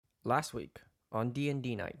last week on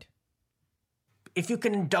D&D night. If you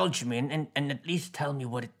can indulge me and at least tell me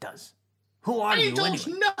what it does. Who are you indulge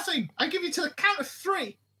anyway? nothing. I give you to the count of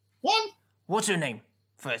 3. 1, What's your name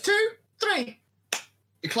first? 2, 3.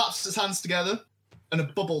 He claps his hands together, and a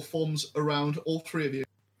bubble forms around all 3 of you,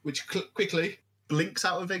 which quickly blinks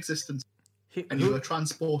out of existence, and you are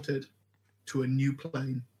transported to a new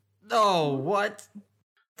plane. Oh, what?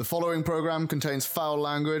 The following program contains foul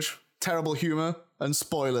language, terrible humor, and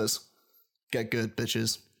spoilers. Get good,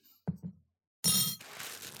 bitches.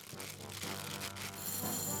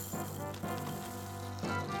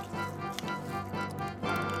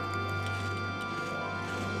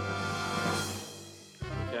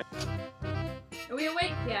 Are we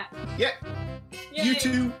awake yet? Yeah. Yay. You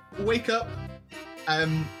two wake up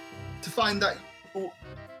to find that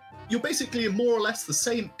you're basically in more or less the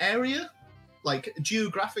same area. Like,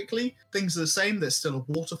 geographically, things are the same. There's still a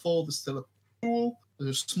waterfall, there's still a pool,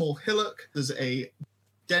 there's a small hillock, there's a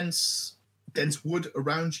dense wood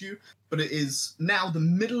around you, but it is now the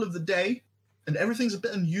middle of the day, and everything's a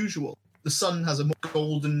bit unusual. The sun has a more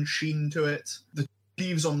golden sheen to it. The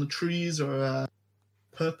leaves on the trees are a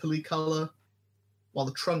purpley colour, while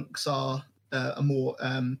the trunks are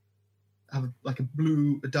have like a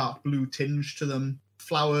dark blue tinge to them.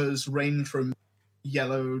 Flowers range from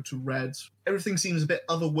yellow to red. Everything seems a bit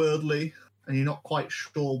otherworldly, and you're not quite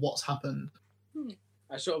sure what's happened.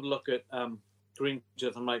 I sort of look at Green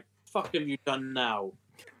Tooth and I'm like, fuck have you done now?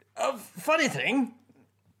 Funny thing,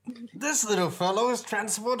 this little fellow has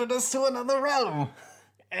transported us to another realm.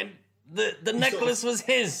 And the necklace was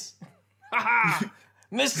his. Haha!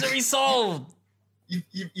 Mystery solved!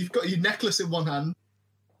 You've got your necklace in one hand,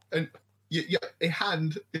 and a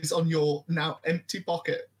hand is on your now empty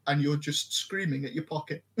pocket, and you're just screaming at your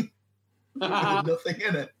pocket. With nothing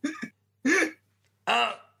in it.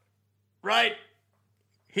 Right.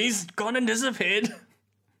 He's gone and disappeared.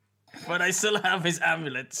 But I still have his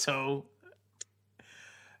amulet, so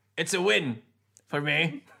it's a win for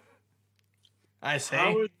me. I say.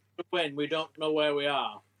 How is it a win? We don't know where we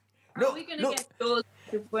are. How are we going to get yours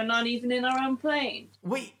if we're not even in our own plane?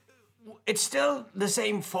 It's still the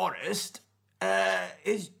same forest. We're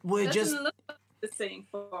Doesn't just look like the same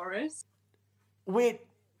forest. we're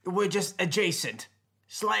just adjacent,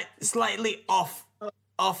 slightly off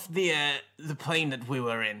the plane that we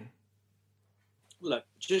were in. Look,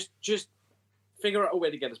 just figure out a way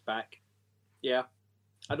to get us back. Yeah.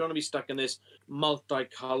 I don't want to be stuck in this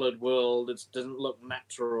multicolored world that doesn't look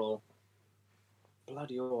natural.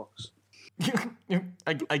 Bloody orcs.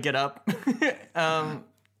 I get up. Are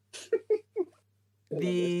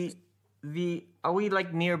we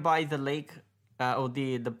like nearby the lake or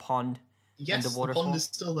the pond? Yes, and the the waterfall? pond is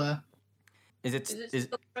still there. Is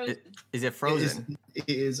still frozen? Is it frozen? It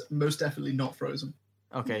is most definitely not frozen.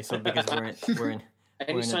 Okay, so because we're in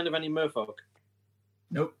Any sign of any merfolk?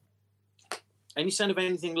 Nope. Any sign of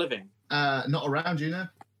anything living? Not around you now.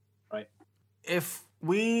 Right. If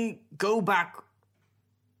we go back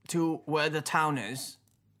to where the town is,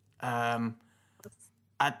 at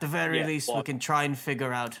the very least we can try and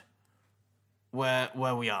figure out where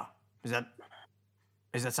we are. Is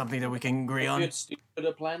that something that we can agree on? Good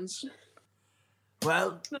stupider plans?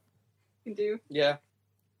 Well, Can do. Yeah.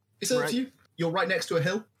 It's up Right. to you. You're right next to a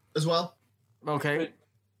hill as well. okay.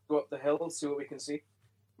 Go up the hill, see what we can see.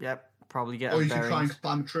 Yep, probably get Or a you can try bearings. and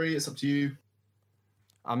climb a tree. It's up to you.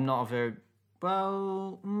 I'm not a very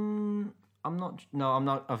I'm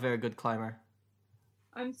not a very good climber.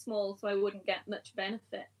 I'm small, so I wouldn't get much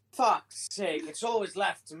benefit. Fuck's sake, it's always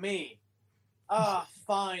left to me.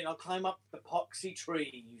 Fine, I'll climb up the poxy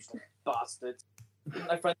tree, you bastard.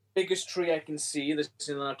 I find the biggest tree I can see that's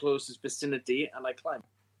in our closest vicinity, and I climb.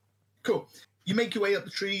 Cool. You make your way up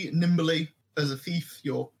the tree nimbly. As a thief,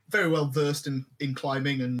 you're very well versed in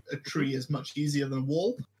climbing, and a tree is much easier than a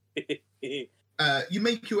wall. You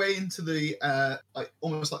make your way into the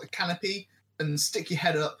almost like a canopy, and stick your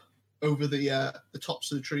head up over the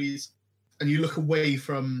tops of the trees, and you look away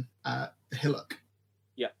from the hillock.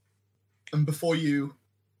 Yeah. And before you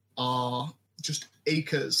are just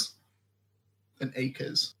acres and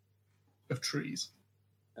acres of trees.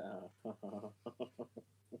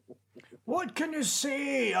 What can you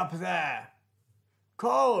see up there?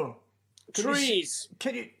 Cole. Trees!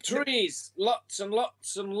 Can you Trees! Lots and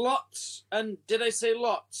lots and lots! And did I say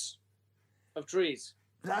lots of trees?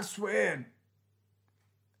 That's weird.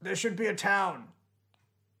 There should be a town.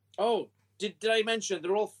 Oh, did I mention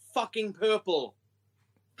they're all fucking purple?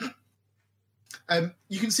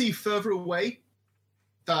 You can see further away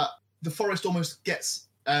that the forest almost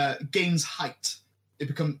gains height.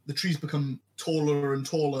 The trees become taller and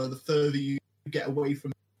taller the further you get away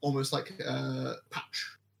from almost like a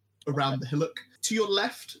patch around the hillock. To your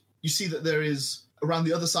left, you see that there is, around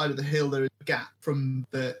the other side of the hill, there is a gap from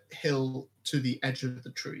the hill to the edge of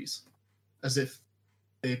the trees, as if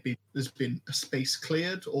there's been a space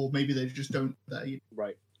cleared, or maybe they just don't there.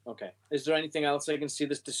 Right. Okay. Is there anything else I can see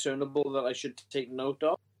that's discernible that I should take note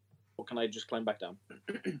of? Or can I just climb back down?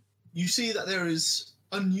 You see that there is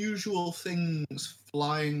unusual things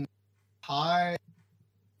flying high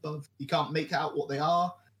above. You can't make out what they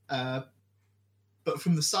are, but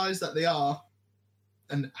from the size that they are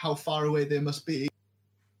and how far away they must be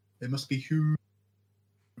huge.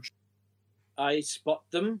 I spot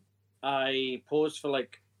them. I pause for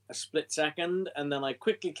like a split second, and then I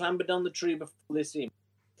quickly clamber down the tree before they see me.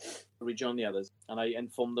 I rejoin the others, and I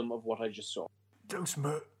inform them of what I just saw.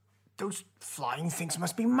 Those flying things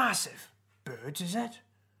must be massive. Birds, is it?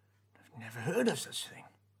 I've never heard of such thing.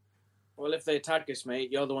 Well, if they attack us,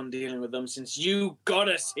 mate, you're the one dealing with them since you got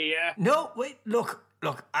us here. No, wait, look,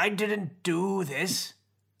 I didn't do this,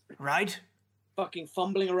 right? Fucking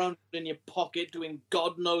fumbling around in your pocket doing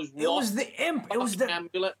God knows what. It was the imp. It was the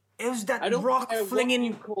amulet. It was that I don't rock care flinging. what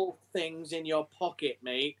you call things in your pocket,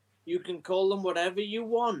 mate. You can call them whatever you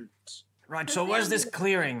want. Right, so where's this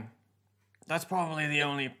clearing? That's probably the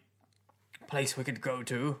only place we could go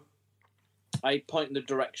to. I point in the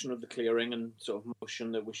direction of the clearing and sort of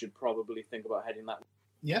motion that we should probably think about heading that way.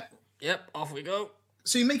 Yeah. Yep, off we go.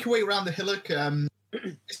 So you make your way around the hillock.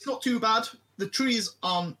 It's not too bad. The trees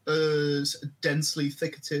aren't as densely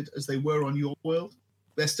thicketed as they were on your world.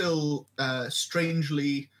 They're still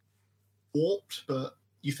strangely warped, but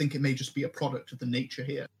you think it may just be a product of the nature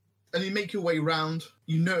here. And you make your way around.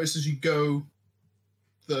 You notice as you go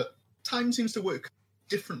that time seems to work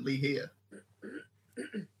differently here.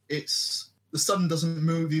 The sun doesn't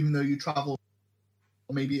move even though you travel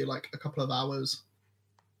maybe like a couple of hours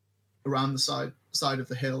around the side of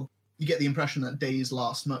the hill. You get the impression that days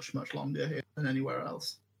last much, much longer here than anywhere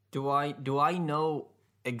else. Do I know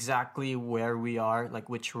exactly where we are, like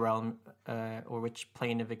which realm or which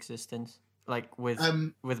plane of existence? Like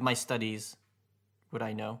with my studies, would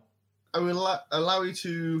I know? I will allow you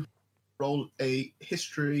to roll a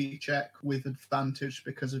history check with advantage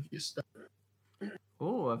because of your stuff.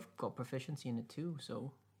 Oh, I've got proficiency in it too,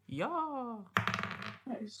 so yeah.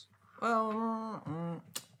 Nice. Well,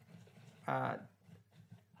 I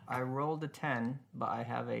rolled a 10, but I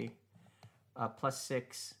have a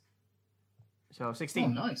 +6, so 16. Oh,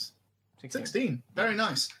 nice. 16. Very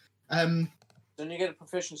nice. Then you get a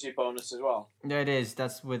proficiency bonus as well. There it is.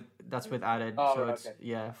 That's with added. Oh, so right, it's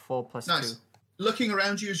okay. 4 + Nice. 2. Looking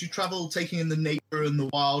around you as you travel, taking in the nature and the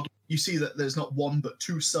wild, you see that there's not one but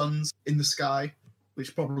two suns in the sky,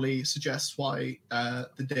 which probably suggests why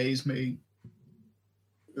the days may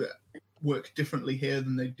work differently here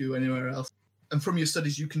than they do anywhere else. And from your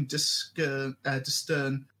studies, you can discern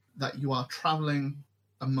that you are traveling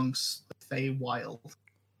amongst the Feywild.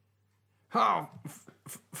 Oh,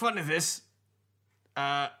 funny this,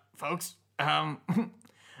 folks.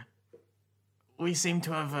 We seem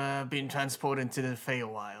to have been transported to the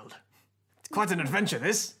Feywild. It's quite an adventure,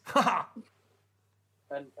 this.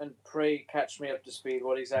 And pray catch me up to speed.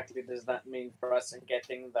 What exactly does that mean for us in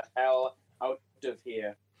getting the hell out of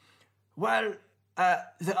here? Well,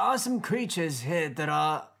 there are some creatures here that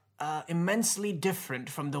are immensely different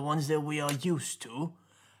from the ones that we are used to.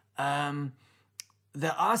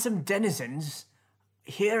 There are some denizens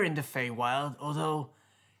here in the Feywild, although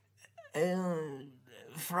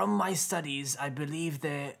from my studies, I believe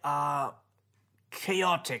they are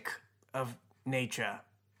chaotic of nature.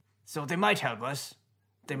 So they might help us,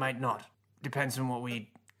 they might not. Depends on what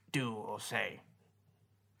we do or say.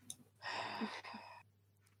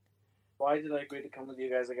 Why did I agree to come with you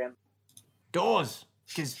guys again? Doors!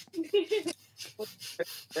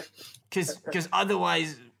 Because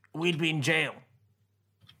otherwise we'd be in jail.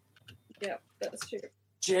 Yeah, that's true.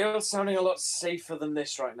 Jail's sounding a lot safer than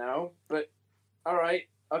this right now, but alright,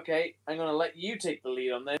 okay, I'm gonna let you take the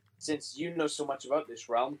lead on this, since you know so much about this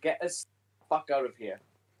realm. Get us the fuck out of here.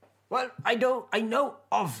 Well, I know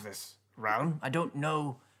of this realm. I don't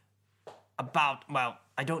know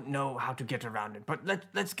I don't know how to get around it. But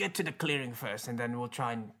let's get to the clearing first, and then we'll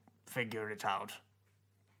try and figure it out.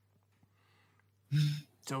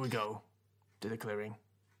 So we go to the clearing.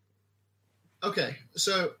 Okay,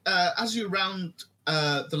 so as you round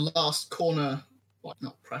the last corner, well,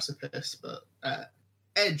 not precipice, but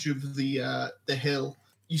edge of the hill,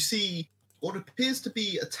 you see what appears to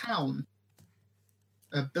be a town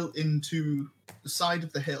built into the side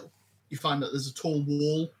of the hill. You find that there's a tall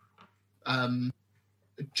wall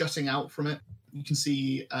jutting out from it. You can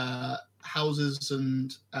see houses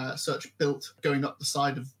and such built going up the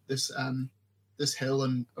side of this this hill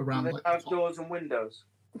and around. Do they have doors and windows?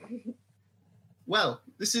 Well,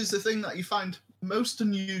 this is the thing that you find most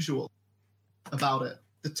unusual about it.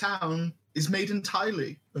 The town is made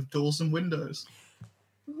entirely of doors and windows.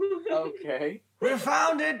 Okay. We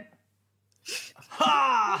found it!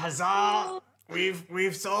 Ha! Huzzah!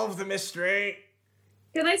 We've solved the mystery.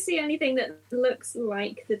 Can I see anything that looks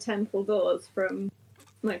like the temple doors from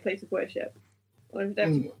my place of worship? Or would I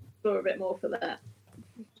have to explore a bit more for that?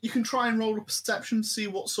 You can try and roll a perception, see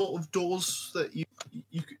what sort of doors that you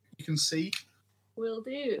can see. Will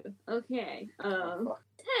do. Okay.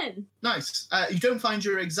 10. Nice. You don't find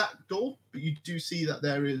your exact door, but you do see that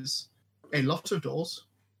there is a lot of doors.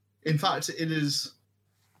 In fact, it is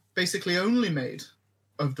basically only made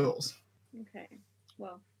of doors. Okay.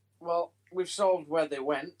 Well, we've solved where they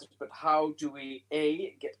went, but how do we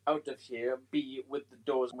A, get out of here, B, with the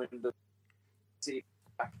doors and windows, C,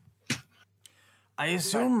 I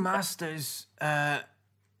assume Masters,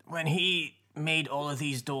 when he made all of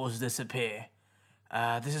these doors disappear,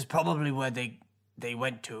 this is probably where they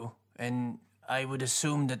went to, and I would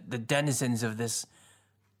assume that the denizens of this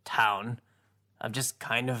town have just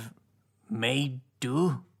kind of made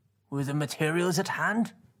do with the materials at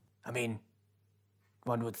hand. I mean,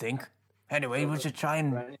 one would think. Anyway, we should try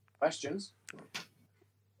and... Any questions?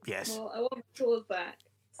 Yes. well, I want my tools back,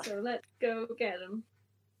 so let's go get them.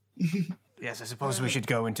 Yes, I suppose we should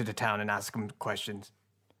go into the town and ask them questions.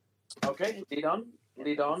 Okay, lead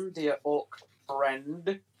on, dear orc friend.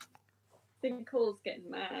 I think Cole's getting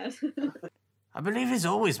mad. I believe he's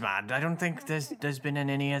always mad. I don't think there's been in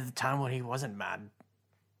any other town where he wasn't mad.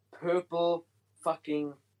 Purple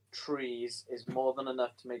fucking trees is more than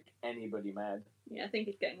enough to make anybody mad. Yeah, I think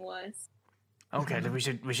it's getting worse. Okay, then we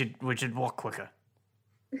should walk quicker.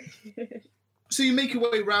 So you make your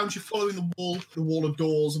way around, you're following the wall of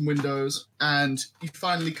doors and windows, and you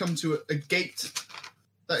finally come to a gate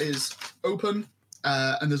that is open,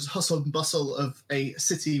 and there's hustle and bustle of a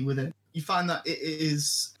city within. You find that it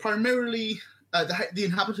is primarily, the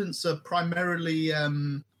inhabitants are primarily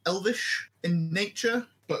elvish in nature,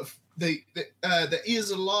 but their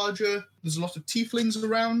ears are larger, there's a lot of tieflings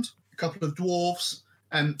around, a couple of dwarves,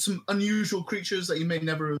 and some unusual creatures that you may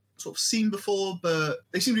never have sort of seen before, but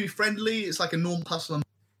they seem to be friendly. It's like a normal hustle and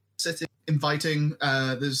city, inviting.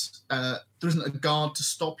 There isn't a guard to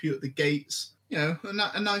stop you at the gates. You know,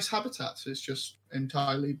 a nice habitat. It's just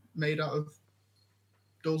entirely made out of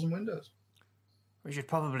doors and windows. We should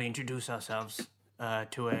probably introduce ourselves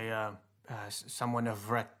to a someone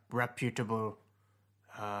of reputable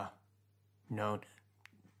known.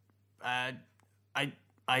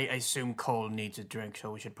 I assume Cole needs a drink,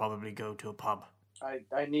 so we should probably go to a pub.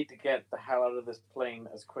 I need to get the hell out of this plane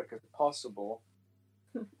as quick as possible.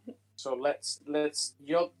 So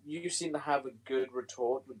you seem to have a good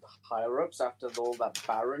retort with the higher ups after all that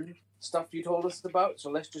Baron stuff you told us about.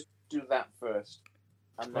 So let's just do that first,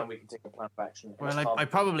 and then we can take a plan of action. Well, I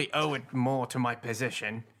probably owe it more to my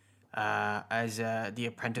position as the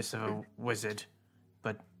apprentice of a wizard,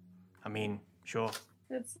 but I mean, sure.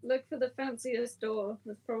 Let's look for the fanciest door.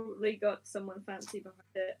 That's probably got someone fancy behind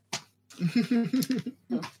it.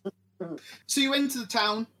 So you enter the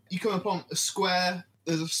town, you come upon a square,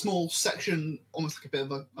 there's a small section, almost like a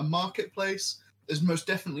bit of a marketplace. There's most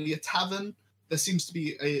definitely a tavern. There seems to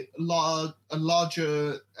be a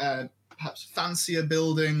larger, perhaps fancier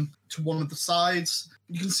building to one of the sides.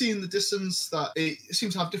 You can see in the distance that it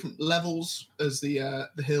seems to have different levels as the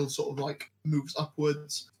hill sort of like moves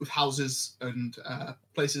upwards, with houses and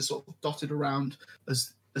places sort of dotted around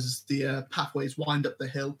as the pathways wind up the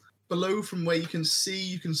hill. Below, from where you can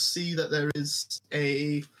see that there is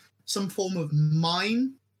some form of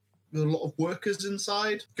mine with a lot of workers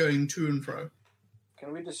inside going to and fro.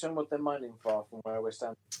 Can we discern what they're mining for from where we're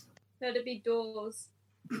standing? There'd be doors.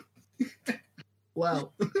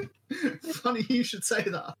 Well, funny you should say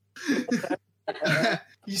that.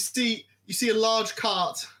 You see a large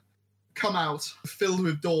cart come out filled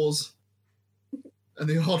with doors and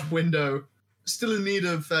the odd window. Still in need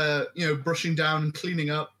of brushing down and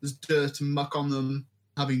cleaning up. There's dirt and muck on them,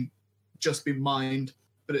 having just been mined,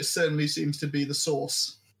 but it certainly seems to be the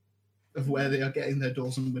source of where they are getting their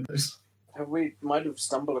doors and windows. Might have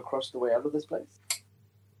stumbled across the way out of this place?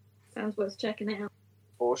 Sounds worth checking out.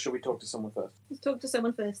 Or should we talk to someone first? Let's talk to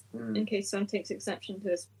someone first, in case someone takes exception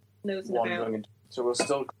to us nosing about. So we'll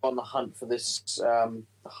still go on the hunt for this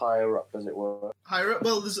higher up, as it were. Higher up?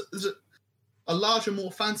 Well, there's a larger,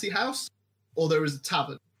 more fancy house, or there is a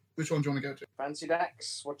tavern. Which one do you want to go to? Fancy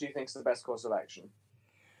Dax, what do you think is the best course of action?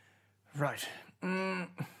 Right.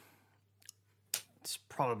 It's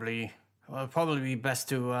probably Well, it'd probably be best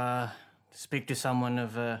to speak to someone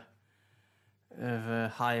of a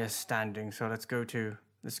higher standing. So let's go to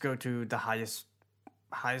the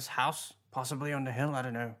highest house, possibly on the hill. I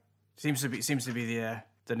don't know. Seems to be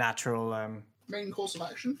the natural main course of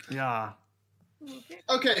action. Yeah.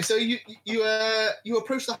 Okay, so you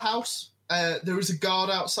approach the house. There is a guard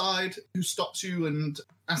outside who stops you and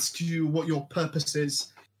asks you what your purpose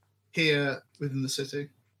is here within the city.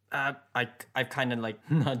 I kind of like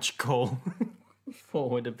nudge Cole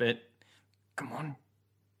forward a bit. Come on,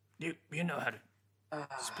 you know how to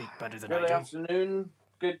speak better than I do. Good afternoon,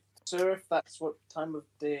 good sir. If that's what time of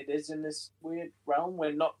day it is in this weird realm,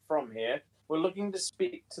 we're not from here. We're looking to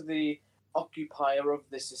speak to the occupier of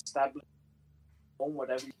this establishment,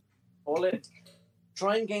 whatever you call it.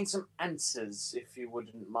 Try and gain some answers, if you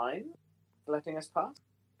wouldn't mind letting us pass.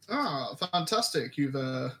 Ah, fantastic! You've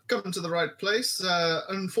come to the right place.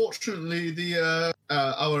 Unfortunately,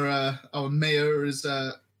 our mayor is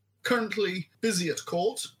currently busy at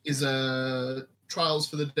court. His trials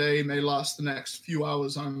for the day may last the next few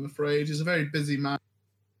hours, I'm afraid. He's a very busy man,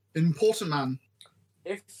 important man.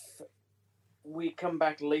 If we come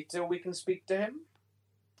back later, we can speak to him?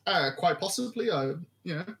 Quite possibly. I'm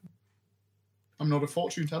not a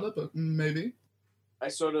fortune teller, but maybe. I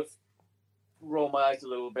sort of roll my eyes a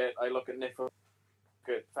little bit. I look at Nifl, look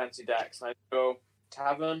at Fancy Dax, and I go,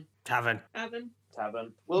 Tavern.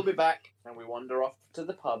 We'll be back. And we wander off to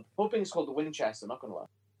the pub. Hoping it's called the Winchester, not gonna lie.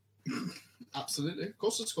 Absolutely. Of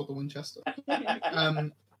course it's called the Winchester.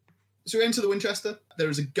 So we enter the Winchester. There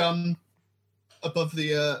is a gun above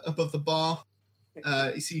the bar.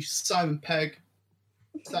 You see Simon Pegg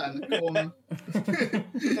sat in the corner.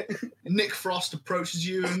 Nick Frost approaches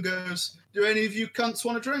you and goes, "Do any of you cunts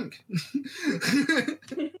want a drink?"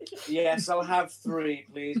 Yes, I'll have 3,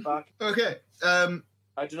 please, Buck. Okay. I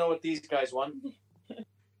don't know what these guys want.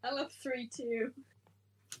 I'll have 3 too.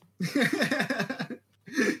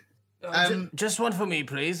 Just one for me,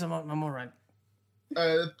 please. I'm all right.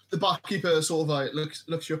 The barkeeper sort of like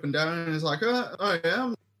looks you up and down and is like, "Oh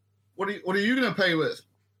yeah, what are you gonna pay with?"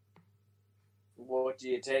 What do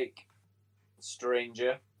you take,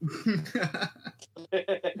 stranger? I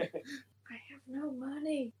have no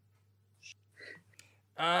money.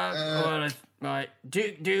 Right.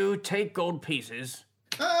 Do you take gold pieces?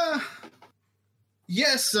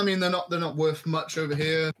 Yes. I mean, they're not worth much over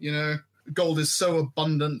here. You know, gold is so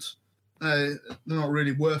abundant. They're not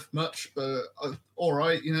really worth much, but all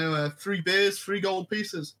right. You know, 3 beers, 3 gold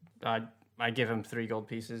pieces. I give him 3 gold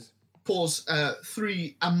pieces. Pours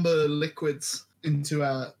 3 amber liquids into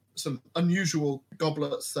some unusual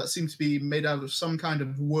goblets that seem to be made out of some kind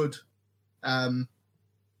of wood, the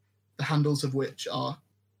handles of which are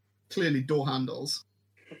clearly door handles.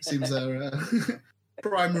 Seems their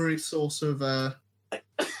primary source of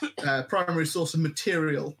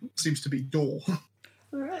material seems to be door.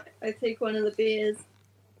 All right, I take one of the beers.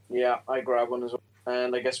 Yeah, I grab one as well,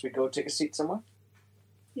 and I guess we go take a seat somewhere.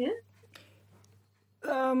 Yeah.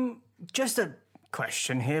 Just a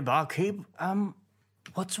question here, barkeep.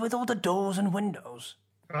 What's with all the doors and windows?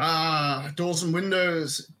 Doors and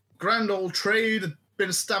windows. Grand old trade had been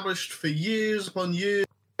established for years upon years,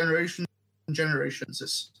 generations and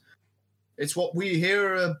generations. It's what we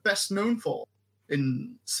here are best known for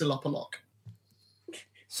in Silopalock.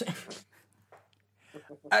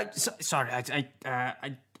 Sorry,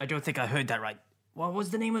 I don't think I heard that right. What was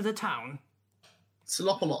the name of the town?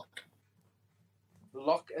 Silopalock.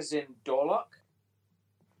 Lock as in door lock?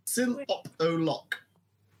 Silopalock.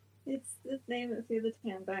 It's the name of the other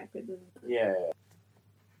town backwards, isn't it? Yeah.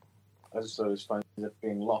 I just thought it was funny that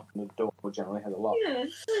being locked and the door generally had a lock. Yeah,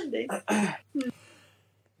 handy.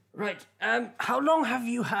 Right. How long have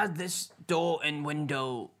you had this door and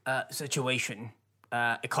window situation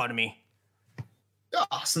economy?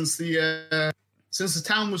 Since the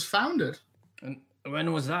town was founded. And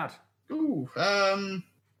when was that?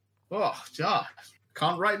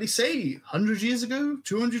 Can't rightly say. 100 years ago?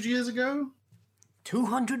 200 years ago?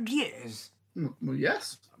 200 years? Well,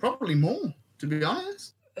 yes. Probably more, to be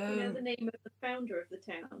honest. You know the name of the founder of the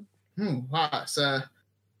town? It's a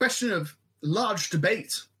question of large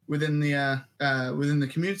debate within the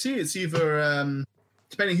community. It's either,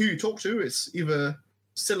 depending who you talk to, it's either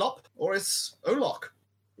Silop or it's Olok.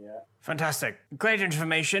 Yeah. Fantastic. Great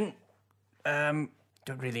information. Don't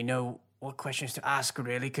really know what questions to ask,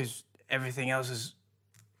 really, because everything else is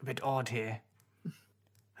a bit odd here.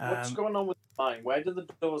 What's going on with the mine? Where do the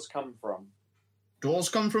doors come from? Doors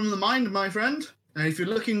come from the mine, my friend. And if you're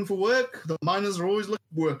looking for work, the miners are always looking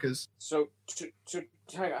for workers. So,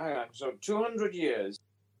 hang on. So, 200 years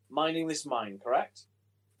mining this mine, correct?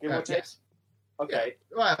 Give or take? Yes. Okay.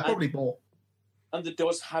 Yeah. Well, probably more. And the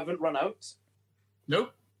doors haven't run out?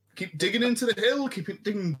 Nope. Keep digging into the hill, keep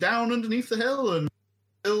digging down underneath the hill, and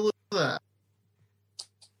still there.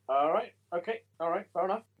 All right. Okay. All right. Fair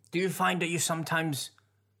enough. Do you find that you sometimes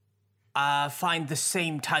find the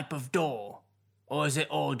same type of door? Or is it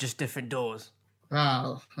all just different doors?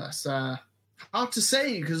 Well, that's hard to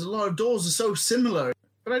say, because a lot of doors are so similar.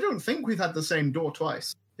 But I don't think we've had the same door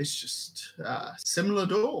twice. It's just similar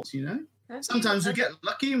doors, you know? Sometimes we get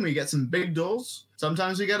lucky and we get some big doors.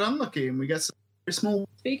 Sometimes we get unlucky and we get some very small.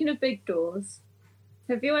 Speaking of big doors,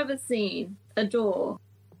 have you ever seen a door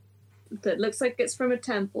that looks like it's from a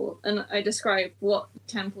temple? And I describe what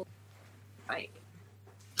temple like.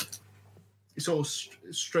 He sort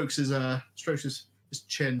of strokes his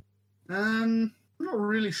chin. I'm not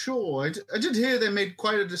really sure. I did hear they made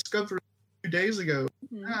quite a discovery a few days ago.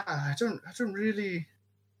 Mm-hmm.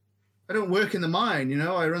 I don't work in the mine, you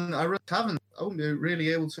know. I run a tavern. I won't be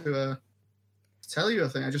really able to tell you a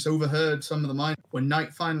thing. I just overheard some of the mine when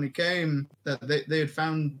night finally came that they had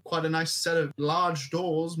found quite a nice set of large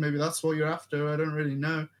doors. Maybe that's what you're after. I don't really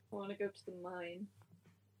know. I want to go to the mine.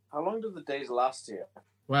 How long do the days last here?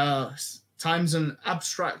 Well, time's an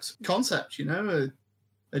abstract concept, you know.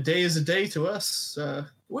 A day is a day to us.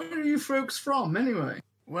 Where are you folks from, anyway?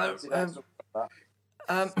 Well,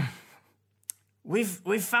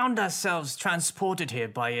 we've found ourselves transported here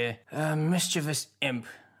by a mischievous imp.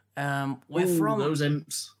 We're from those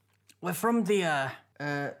imps. We're from the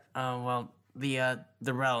the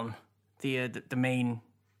realm, the main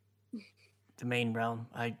realm.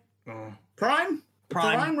 Prime? The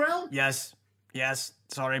Prime realm? Yes.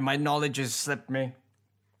 Sorry, my knowledge has slipped me.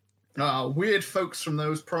 Weird folks from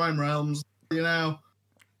those Prime realms, you know.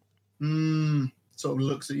 Sort of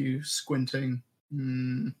looks at you, squinting.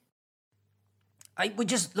 We're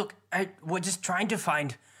just trying to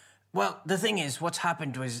find. Well, the thing is, what's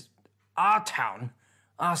happened was our town,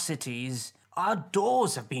 our cities, our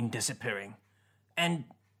doors have been disappearing, and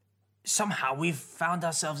somehow we've found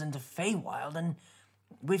ourselves in the Feywild, and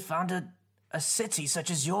we found a city such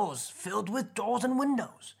as yours, filled with doors and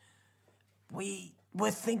windows.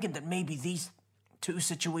 We're thinking that maybe these two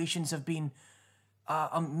situations have been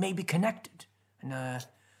maybe connected, and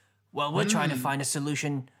we're trying to find a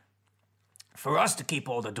solution for us to keep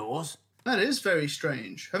all the doors. That is very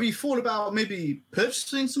strange. Have you thought about maybe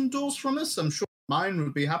purchasing some doors from us? I'm sure mine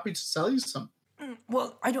would be happy to sell you some.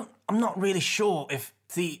 Well, I'm not really sure if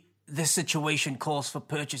this situation calls for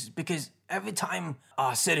purchases, because every time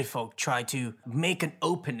our city folk try to make an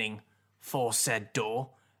opening for said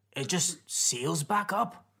door, it just seals back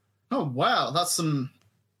up. Oh, wow, that's some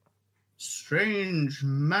strange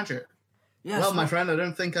magic. Yes, well, my friend, I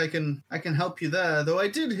don't think I can help you there, though I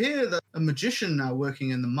did hear that a magician now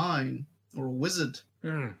working in the mine, or a wizard.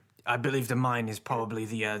 I believe the mine is probably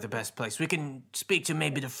the best place. We can speak to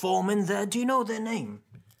maybe the foreman there. Do you know their name?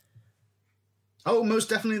 Oh, most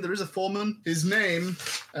definitely there is a foreman. His name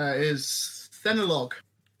is Thenelog.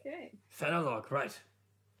 Okay. Thenelog, right.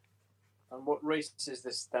 And what race is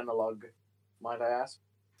this Thenelog, might I ask?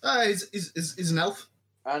 He's an elf.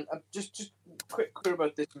 And just quick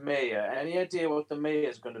about this mayor. Any idea what the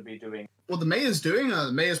mayor's going to be doing? What the mayor's doing?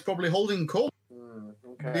 The mayor's probably holding court.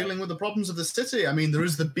 Okay. Dealing with the problems of the city. I mean, there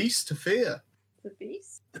is the beast to fear. The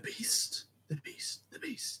beast? The beast.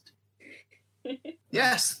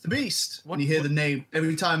 Yes, the beast. When you hear the name,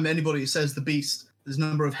 every time anybody says the beast, there's a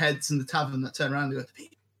number of heads in the tavern that turn around and go, the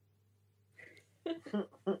beast.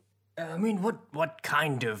 I mean, what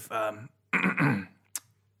kind of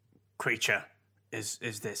creature is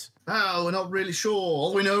this? Oh, we're not really sure.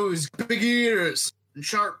 All we know is big ears and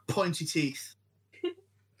sharp, pointy teeth.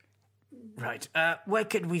 Right. Where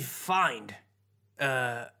could we find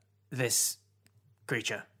this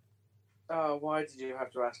creature? Why did you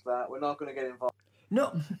have to ask that? We're not going to get involved.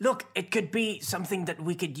 No, look, it could be something that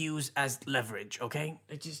we could use as leverage, okay?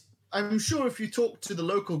 I'm sure if you talk to the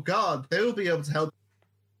local guard, they'll be able to help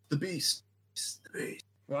the beast. The beast.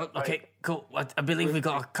 Well, okay, cool. I believe we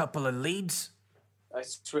got a couple of leads. I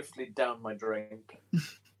swiftly down my drink.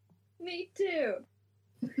 Me too.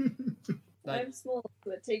 I'm small,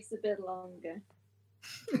 so it takes a bit longer.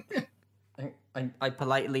 I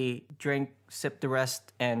politely drink, sip the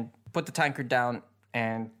rest, and put the tankard down,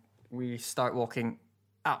 and we start walking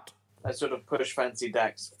out. I sort of push Fancy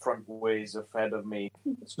Dax front ways ahead of me,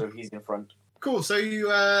 so he's in front. Cool. So you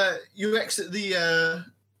exit the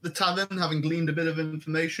tavern, having gleaned a bit of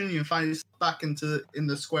information. You find yourself back in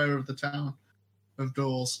the square of the town of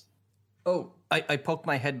doors. Oh, I poke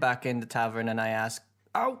my head back in the tavern and I ask,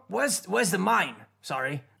 "Oh, where's the mine?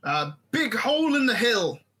 Sorry." Big hole in the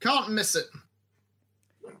hill. Can't miss it.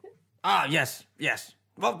 Ah, yes.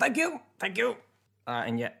 Well, thank you.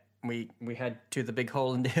 And yeah, we head to the big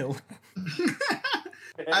hole in the hill.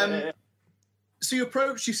 So you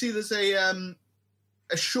approach. You see there's a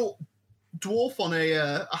short dwarf on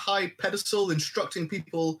a high pedestal, instructing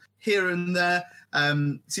people here and there.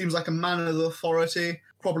 Seems like a man of authority,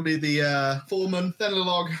 probably the foreman,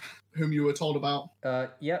 Thenelog, whom you were told about.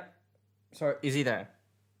 Yep. Sorry, is he there?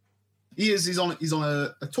 He is. He's on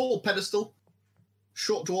a tall pedestal.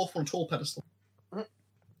 Short dwarf on a tall pedestal.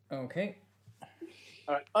 Okay.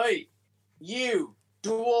 All right. Hey, you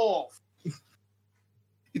dwarf.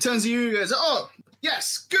 He turns to you and goes, "Oh,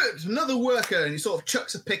 yes, good, another worker," and he sort of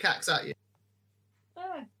chucks a pickaxe at you.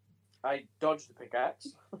 Oh, I dodged the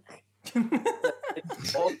pickaxe.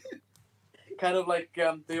 Kind of like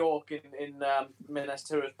the orc in Minas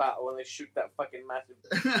Tirith's battle when they shoot that fucking massive.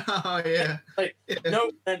 Oh yeah. Like, Yeah.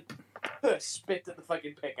 no, and spit at the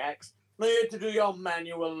fucking pickaxe. Now you have to do your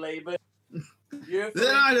manual labor. Then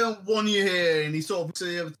I don't want you here, and he sort of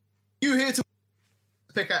says, "You here to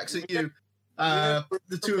pickaxe at you,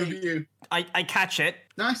 the two of you." I catch it.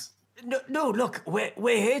 Nice. No, look,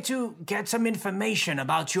 we're here to get some information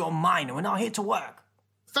about your mine. We're not here to work.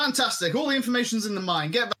 Fantastic. All the information's in the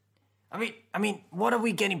mine. Get back. I mean, what are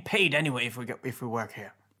we getting paid anyway if we work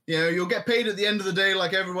here? You know, you'll get paid at the end of the day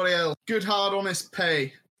like everybody else. Good, hard, honest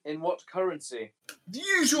pay. In what currency? The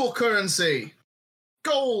usual currency.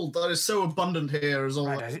 Gold that is so abundant here is all.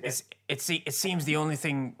 Right, it seems the only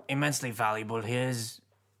thing immensely valuable here is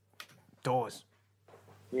doors.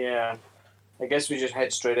 Yeah. I guess we just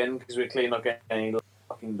head straight in because we're clearly not getting any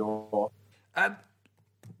fucking door.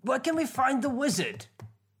 Where can we find the wizard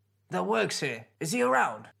that works here? Is he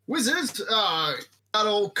around? Wizard? That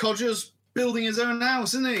old codger's building his own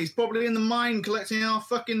house, isn't he? He's probably in the mine collecting our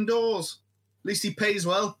fucking doors. At least he pays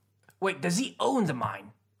well. Wait, does he own the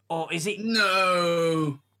mine? Or is he...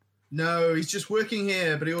 No, he's just working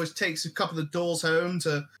here, but he always takes a couple of doors home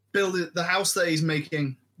to build the house that he's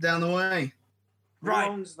making down the way. Right.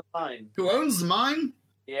 Who owns the mine? Who owns the mine?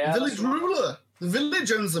 Yeah. The village ruler. The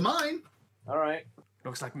village owns the mine. All right.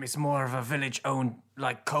 Looks like it's more of a village-owned,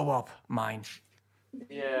 like, co-op mine.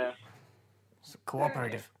 Yeah. It's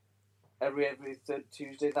cooperative. Every third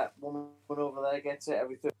Tuesday, that woman over there gets it.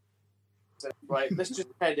 Every third. Right. Let's just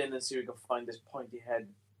head in and see if we can find this pointy-headed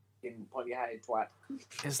twat.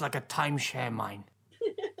 It's like a timeshare mine.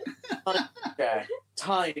 Yeah.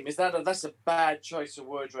 Time is that's a bad choice of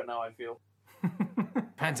words right now. I feel.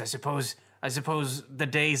 Depends, I suppose the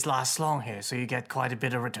days last long here, so you get quite a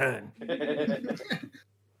bit of return.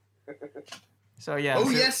 So yeah. Oh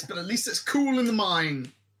yes, but at least it's cool in the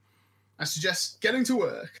mine. I suggest getting to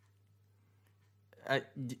work.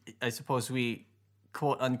 I suppose we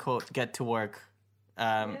quote unquote get to work.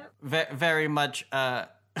 Very much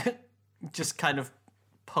just kind of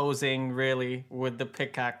posing really with the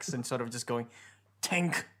pickaxe and sort of just going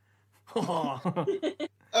tink.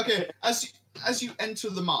 Okay, as you enter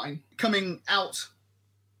the mine, coming out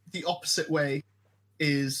the opposite way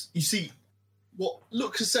is you see what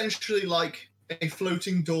looks essentially like a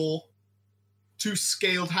floating door, two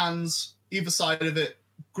scaled hands either side of it,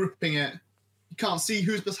 gripping it. You can't see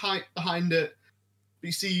who's behind it, but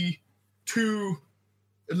you see two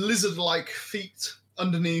lizard-like feet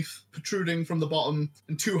underneath, protruding from the bottom,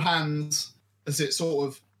 and two hands as it sort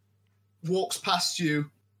of walks past you,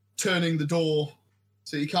 turning the door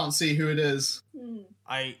so you can't see who it is.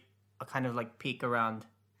 I kind of like peek around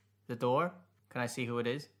the door. Can I see who it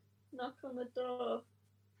is? Knock on the door.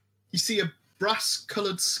 You see a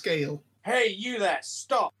brass-coloured scale. Hey, you there!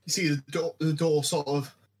 Stop! You see the door sort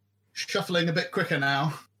of shuffling a bit quicker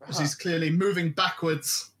now, as he's clearly moving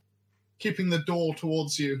backwards, keeping the door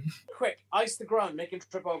towards you. Quick, ice the ground, make him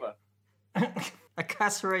trip over. I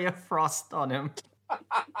cast Ray of Frost on him.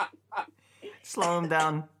 Slow him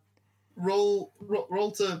down. Roll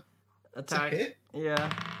to Attack. to hit.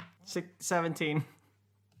 Yeah. 17.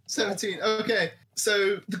 17. Okay,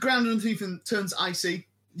 so the ground underneath him turns icy.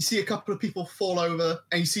 You see a couple of people fall over,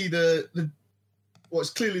 and you see the what's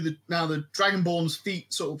clearly the Dragonborn's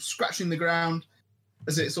feet sort of scratching the ground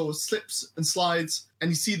as it sort of slips and slides, and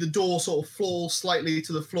you see the door sort of fall slightly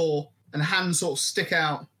to the floor, and hands sort of stick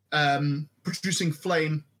out, producing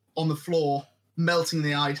flame on the floor, melting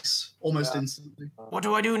the ice almost instantly. What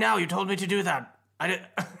do I do now? You told me to do that. I did.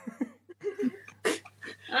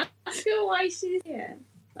 Ask her why she's here.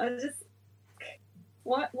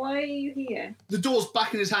 Why are you here? The door's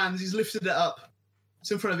back in his hands. He's lifted it up. It's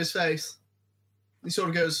in front of his face. He sort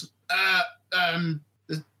of goes,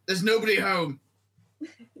 there's nobody home.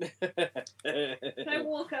 Can I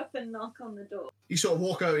walk up and knock on the door? You sort of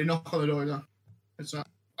walk out, you knock on the door, and go, it's not.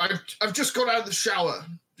 I've just got out of the shower.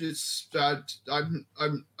 It's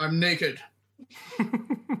I'm naked.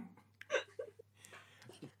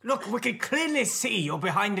 Look, we can clearly see you're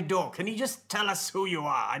behind the door. Can you just tell us who you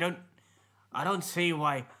are? I don't see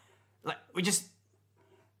why. Like,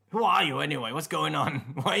 who are you anyway? What's going on?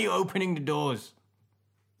 Why are you opening the doors?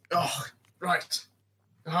 Oh, right.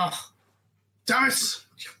 Oh, damn it!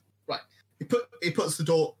 Right. He puts the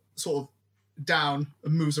door sort of down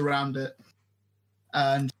and moves around it,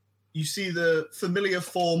 and you see the familiar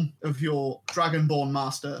form of your Dragonborn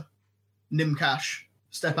master, Nimcash,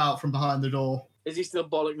 step out from behind the door. Is he still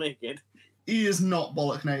bollock naked? He is not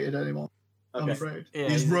bollock naked anymore. I'm Okay. afraid. Yeah,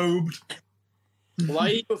 he's he's- robed. Why are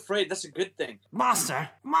you afraid? That's a good thing. Master,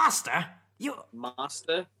 you.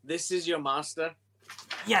 Master? This is your master?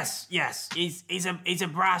 Yes. He's a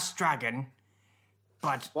brass dragon,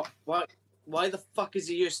 but Why the fuck is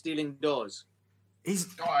he here stealing doors? he's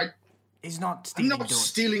Oh, not I'm stealing not doors.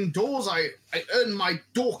 stealing doors. I earn my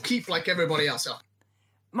door keep like everybody else.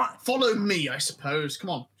 Follow me, I suppose. Come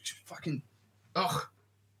on. Fucking. Ugh.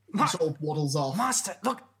 He sort of waddles off. Master,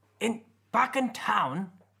 look, back in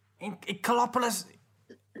town, in Colopolis,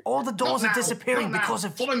 all the doors Not are now, disappearing not now. because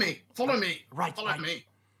of... Follow me. Right. Follow me.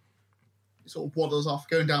 He sort of waddles off,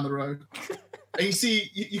 going down the road. And you see,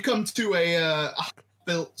 you come to a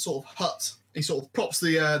built sort of hut. He sort of props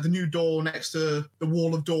the new door next to the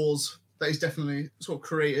wall of doors that he's definitely sort of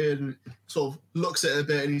created, and sort of looks at it a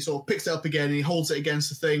bit, and he sort of picks it up again, and he holds it against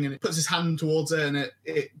the thing, and he puts his hand towards it, and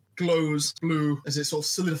it glows blue as it sort of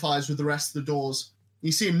solidifies with the rest of the doors.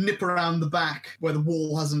 You see him nip around the back where the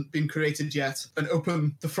wall hasn't been created yet and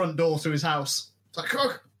open the front door to his house. It's like,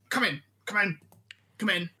 oh, come in.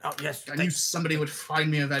 Oh, yes. I knew somebody would find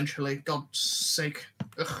me eventually. God's sake.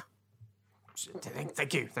 Ugh.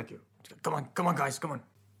 Thank you. Come on, guys, come on.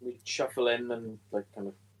 We shuffle in and like kind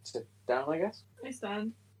of sit down, I guess. I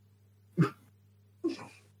stand.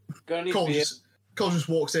 Gonna need Cole beer. just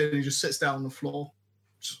walks in and he just sits down on the floor,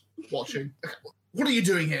 just watching. What are you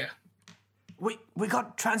doing here? We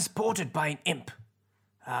got transported by an imp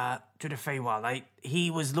to the Feywild.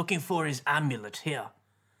 He was looking for his amulet here,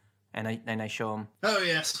 and I show him. Oh,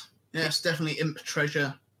 yes, definitely imp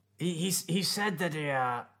treasure. He said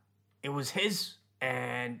that it was his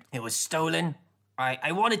and it was stolen.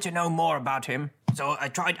 I wanted to know more about him, so I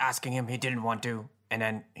tried asking him. He didn't want to, and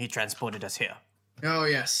then he transported us here. Oh,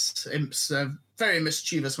 yes, imps are very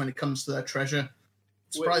mischievous when it comes to their treasure.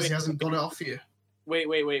 Surprised he hasn't got it off you. Wait.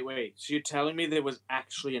 So you're telling me there was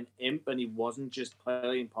actually an imp and he wasn't just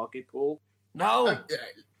playing pocket pool? No,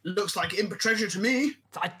 Looks like imp treasure to me.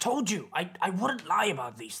 I told you. I wouldn't lie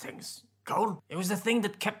about these things, Cole. It was the thing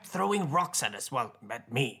that kept throwing rocks at us. Well,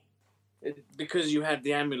 at me. Because you had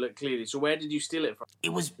the amulet, clearly. So where did you steal it from? It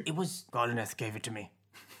was Goldeneth gave it to me.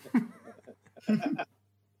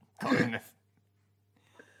 Goldeneth.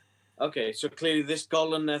 Okay, so clearly this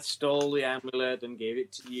Goldeneth stole the amulet and gave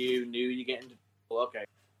it to you, knew you get into...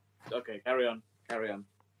 Okay, carry on.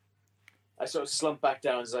 I sort of slump back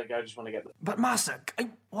down and was like, I just want to get... But Master,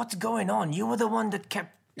 what's going on? You were the one that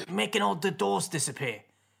kept making all the doors disappear.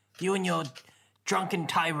 You and your drunken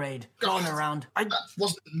tirade going around. That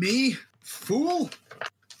wasn't me, fool.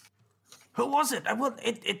 Who was it?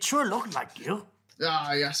 It sure looked like you.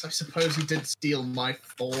 Ah, yes, I suppose he did steal my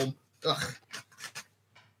form. Ugh.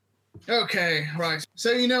 Okay, right.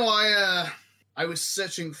 So, I was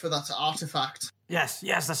searching for that artifact. Yes,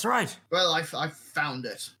 that's right. Well, I found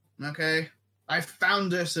it, okay? I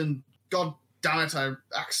found it, and god damn it, I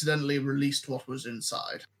accidentally released what was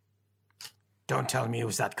inside. Don't tell me it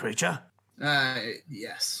was that creature.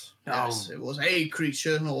 Yes. Oh. Yes, it was a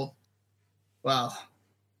creature, or, well,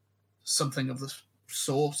 something of the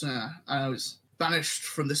sort. I was banished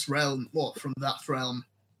from this realm, from that realm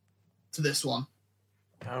to this one.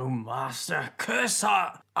 Oh, Master, curse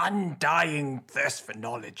our undying thirst for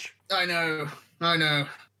knowledge. I know. We're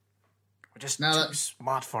just Now too that-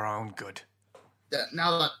 smart for our own good.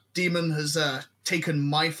 Now that demon has taken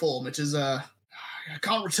my form, it is I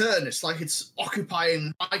can't return. It's like it's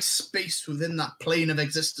occupying my space within that plane of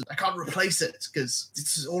existence. I can't replace it because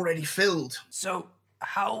it's already filled. So,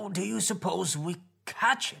 how do you suppose we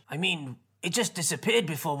catch it? I mean, it just disappeared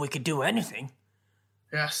before we could do anything.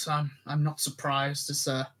 Yes, I'm not surprised.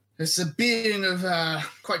 It's a being of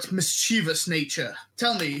quite mischievous nature.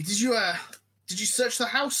 Tell me, did you search the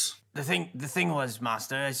house? The thing was,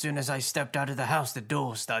 Master, as soon as I stepped out of the house, the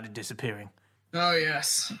door started disappearing. Oh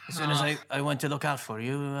yes. As soon as I went to look out for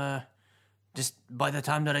you, just by the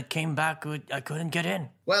time that I came back, I couldn't get in.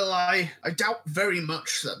 Well, I doubt very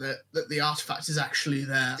much that the artifact is actually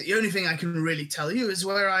there. The only thing I can really tell you is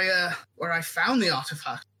where I found the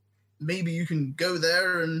artifact. Maybe you can go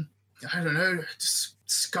there and, I don't know, just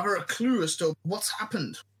discover a clue as to what's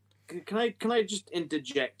happened. Can I just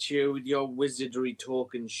interject here with your wizardry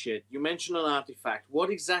talk and shit? You mentioned an artifact. What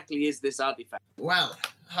exactly is this artifact? Well,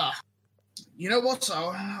 you know what?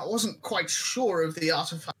 I wasn't quite sure of the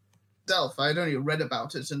artifact itself. I had only read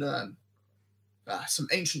about it in some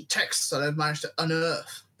ancient texts that I've managed to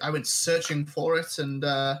unearth. I went searching for it, and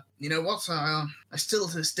you know what? I still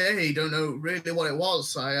to this day don't know really what it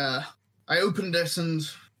was. I opened it and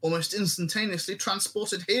almost instantaneously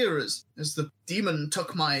transported here as the demon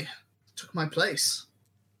took my place.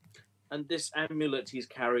 And this amulet he's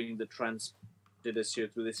carrying that transported us here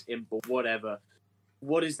through this imp or whatever.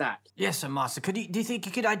 What is that? Yes, sir, Master. Do you think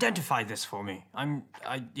you could identify this for me?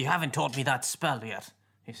 You haven't taught me that spell yet.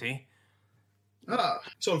 You see?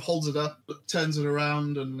 Sort of holds it up, turns it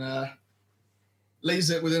around, and lays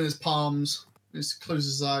it within his palms. Just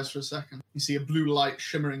closes his eyes for a second. You see a blue light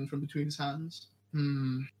shimmering from between his hands.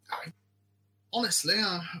 Honestly,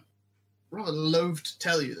 I'm rather loath to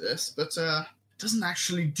tell you this, but it doesn't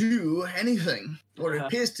actually do anything. What it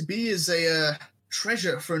appears to be is a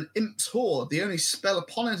treasure for an imp's hoard. The only spell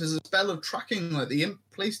upon it is a spell of tracking that the imp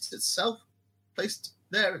placed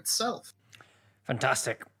there itself.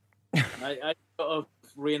 Fantastic. I sort of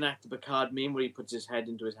reenact the Picard meme where he puts his head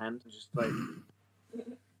into his hand and just like...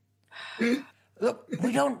 Look,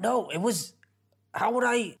 we don't know. It was... How would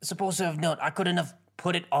I supposed to have known? I couldn't have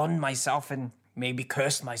put it on myself and maybe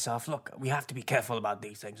cursed myself. Look, we have to be careful about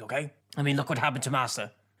these things, okay? I mean, look what happened to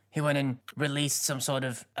Master. He went and released some sort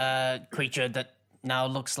of creature that now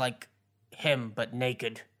looks like him, but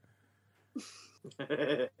naked.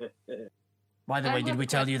 By the way, did we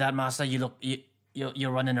tell you that, Master?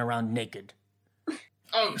 You're running around naked.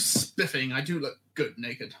 Oh, spiffing. I do look good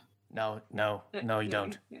naked. No, you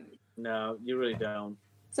don't. No, you really don't.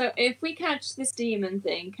 So if we catch this demon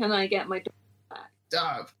thing, can I get my dog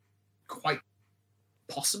back? Quite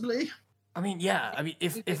possibly. I mean, yeah. I mean,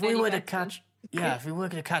 if we were to catch... Yeah, if we were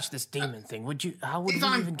to catch this demon thing, how would we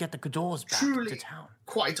even get the Cadors back to town?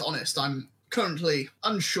 Quite honest, I'm currently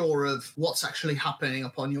unsure of what's actually happening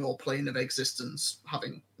upon your plane of existence,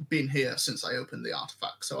 having been here since I opened the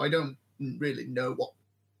artifact. So I don't really know what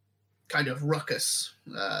kind of ruckus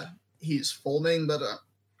he's forming, but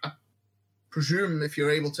I presume if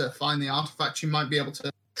you're able to find the artifact, you might be able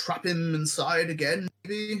to trap him inside again,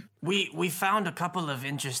 maybe? We found a couple of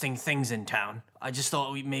interesting things in town. I just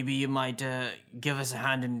thought maybe you might give us a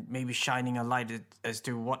hand in maybe shining a light as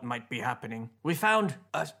to what might be happening. We found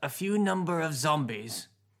a few number of zombies,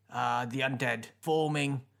 the undead,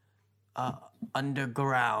 forming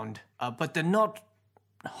underground, but they're not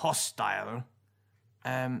hostile.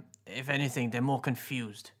 If anything, they're more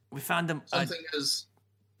confused. We found them Something has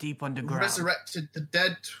deep underground. Resurrected the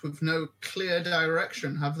dead with no clear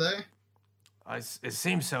direction, have they? It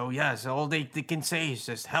seems so, yes. All they can say is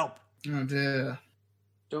just help. Oh dear.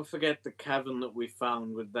 Don't forget the cavern that we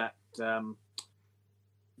found with that,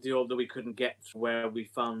 the orb that we couldn't get to where we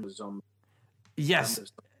found the zombie. Yes,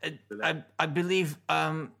 I believe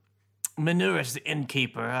Manurus, the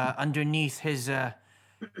innkeeper, underneath his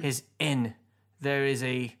inn, there is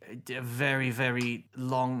a very, very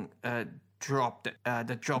long drop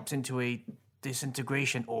that drops into a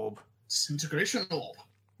disintegration orb. Disintegration orb?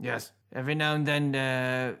 Yes. Every now and then,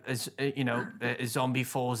 a zombie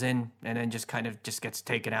falls in and then just gets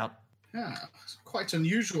taken out. Yeah, it's quite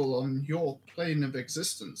unusual on your plane of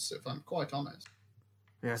existence, if I'm quite honest.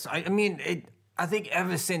 Yes, I mean, I think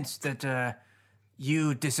ever since that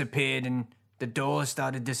you disappeared and the doors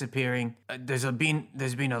started disappearing, there's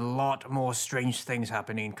been a lot more strange things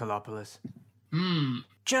happening in Colopolis.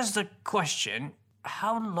 Just a question,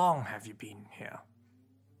 how long have you been here?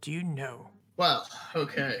 Do you know? Well,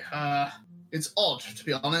 okay. It's odd, to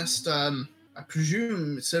be honest. I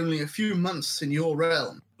presume it's only a few months in your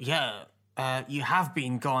realm. Yeah, you have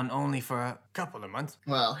been gone only for a couple of months.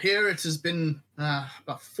 Well, here it has been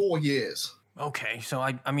about 4 years. Okay, so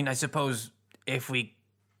I suppose if we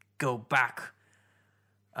go back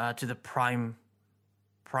to the prime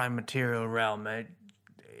material realm,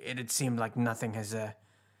 it seemed like nothing has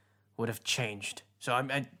would have changed. So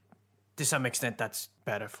to some extent, that's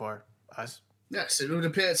better for us. Yes, it would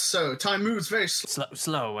appear so. Time moves very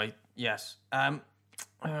slow. Yes.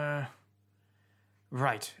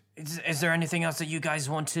 Right. Is there anything else that you guys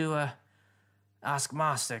want to ask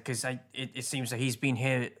Master? Because it seems that he's been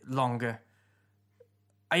here longer.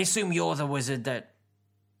 I assume you're the wizard that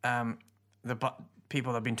the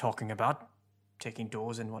people have been talking about, taking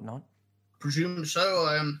doors and whatnot. Presume so.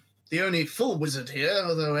 I am the only full wizard here,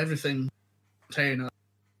 although everything contains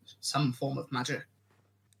some form of magic.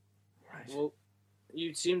 Right. Well,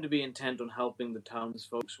 you seem to be intent on helping the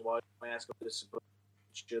townsfolk, so why don't I ask what this is about?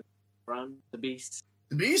 creature around the beast?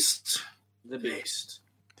 The beast? The beast.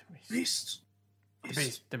 Beast. The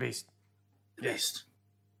beast. The beast. The beast.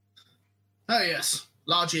 Oh, yes.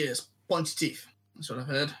 Large ears, pointy teeth. That's what I've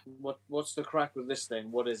heard. What's the crack with this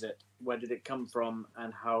thing? What is it? Where did it come from?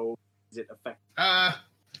 And how is it affect?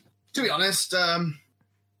 To be honest,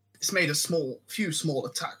 it's made a few small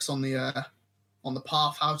attacks on the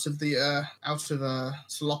path out of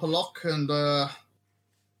Salopalock, and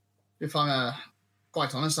if I'm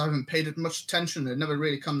quite honest, I haven't paid it much attention. It never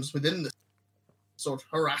really comes within the sort of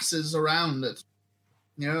harasses around it.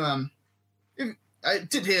 You know, I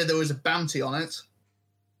did hear there was a bounty on it.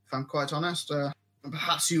 If I'm quite honest,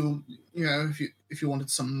 perhaps you know, if you wanted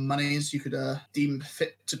some monies, you could deem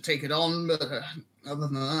fit to take it on. But other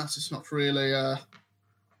than that, it's not really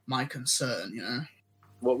my concern. You know.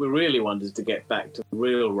 What we really want is to get back to the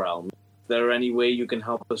real realm. Is there any way you can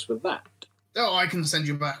help us with that? Oh, I can send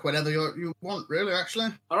you back whatever you want, really, actually.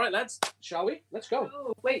 All right, lads. Shall we? Let's go.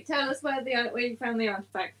 Oh, wait, tell us where you found the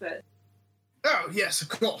artifact first. Oh, yes, of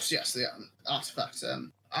course, yes, the artifact.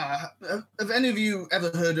 Have any of you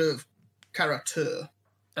ever heard of Karatur?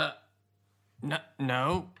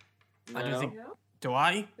 No. I don't think. No? Do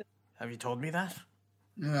I? Have you told me that?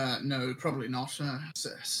 No, probably not.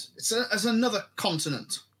 It's another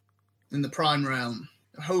continent in the Prime Realm,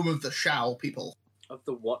 home of the Shao people. Of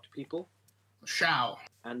the what people? Shao.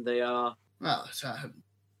 And they are... Well, it's a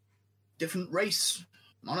different race,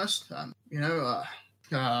 I'm honest.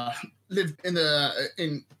 Lived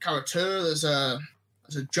in Karatur. There's a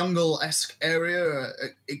jungle-esque area,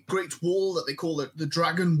 a great wall that they call the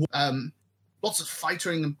Dragon Wall. Lots of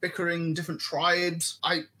fighting and bickering, different tribes.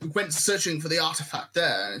 I went searching for the artifact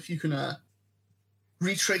there. If you can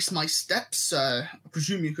retrace my steps, I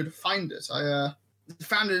presume you could find it. I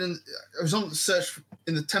found it I was on the search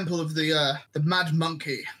in the temple of the Mad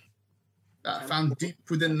Monkey. Found deep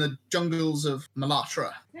within the jungles of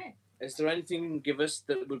Malatra. Okay. Is there anything you can give us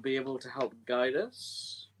that would be able to help guide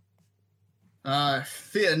us?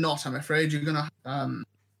 Fear not, I'm afraid. You're gonna... Can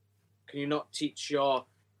you not teach your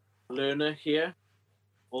learner here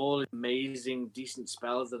all amazing, decent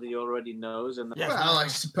spells that he already knows? And Yeah. Well, I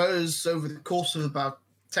suppose over the course of about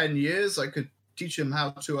 10 years, I could teach him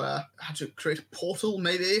how to create a portal,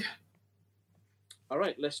 maybe. All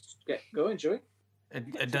right, let's get going, shall we?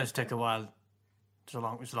 It does take a while. It's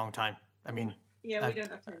a long time. I mean, Yeah, we don't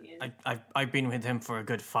have 10 years. I've been with him for a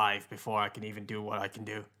good 5 before I can even do what I can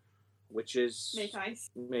do. Which is... Make ice.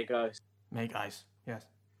 Make ice. Make ice, yes.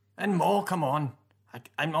 And more, come on.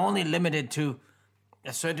 I'm only limited to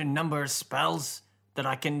a certain number of spells that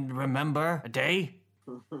I can remember a day.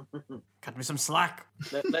 Cut me some slack.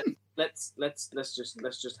 Let's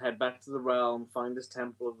just head back to the realm, find this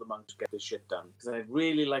temple of the monk to get this shit done. Because I'd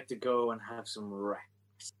really like to go and have some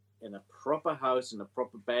rest in a proper house, in a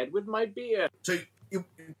proper bed with my beer. So you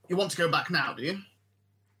want to go back now, do you?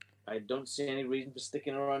 I don't see any reason for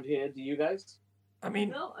sticking around here. Do you guys? I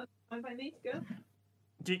mean, No, I'm by me to go.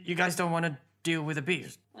 you guys don't want to deal with a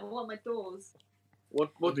beast. I want my doors.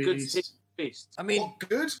 What good's his beast? I mean, What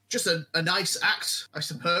good? Just a nice act, I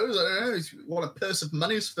suppose. I don't know. If you want a purse of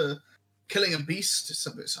monies for killing a beast,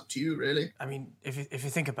 it's up to you, really. I mean, if you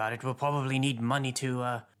think about it, we'll probably need money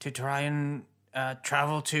to try and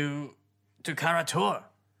travel to Karatur.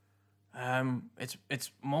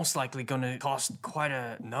 It's most likely going to cost quite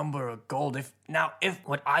a number of gold. If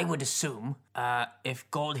what I would assume, if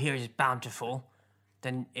gold here is bountiful,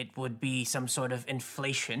 then it would be some sort of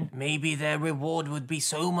inflation. Maybe their reward would be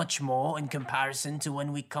so much more in comparison to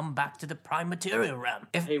when we come back to the prime material realm.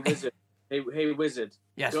 Hey, wizard. Hey, wizard.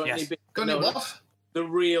 Yes, Got yes. any beer? Got any No, what? The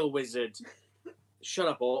real wizard. Shut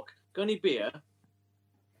up, orc. Got any beer?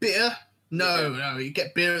 Beer? No, you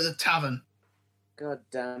get beer at the tavern. God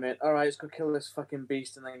damn it. Alright, let's go kill this fucking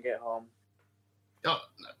beast and then get home. Oh,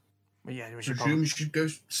 Well, yeah, we I should presume you should go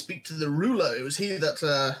speak to the ruler. It was he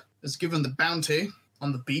that has given the bounty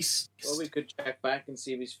on the beast. Well, we could check back and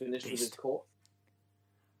see if he's finished with his Beast. court.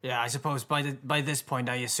 Yeah, I suppose by this point,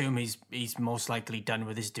 I assume he's most likely done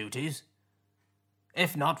with his duties.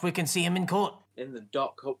 If not, we can see him in court. In the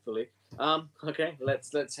dock, hopefully. Okay,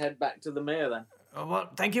 let's head back to the mayor then. Well,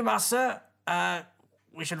 thank you, master.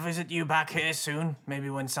 We should visit you back here soon. Maybe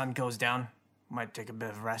when sun goes down. Might take a bit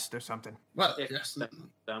of rest or something. Well, If yes.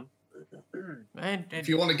 done. If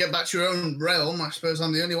you want to get back to your own realm, I suppose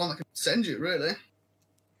I'm the only one that can send you, really.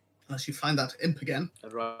 Unless you find that imp again.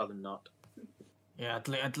 I'd rather not. Yeah,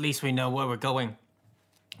 at least we know where we're going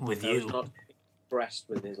with I was you. not impressed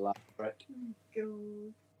with his last threat.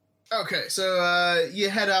 God. Okay, so you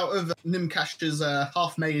head out of Nimkash's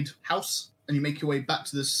half-made house and you make your way back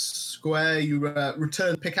to the square. You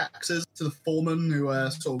return pickaxes to the foreman, who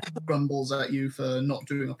sort of grumbles at you for not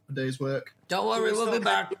doing a day's work. Don't worry, we'll be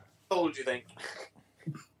back. Told you think.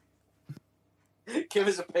 Give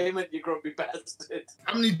us a payment, you grumpy bastard.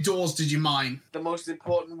 How many doors did you mine? The most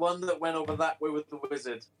important one that went over that way with the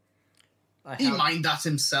wizard. He mined that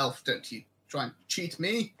himself, don't you? Try and cheat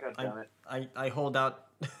me? God damn it. I hold out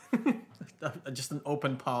just an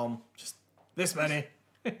open palm. Just this many.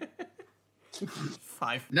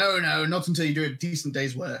 5. No, not until you do a decent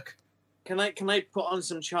day's work. Can I put on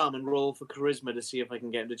some charm and roll for charisma to see if I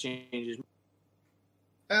can get him to change his...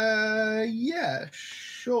 Yeah,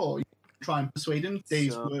 sure. You try and persuade him.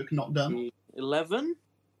 Day's work not done. 11?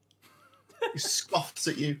 He scoffs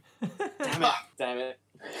at you. Damn it.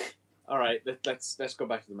 Alright, let's go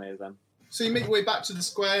back to the mayor then. So you make your way back to the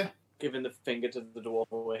square. Giving the finger to the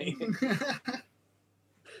dwarf away.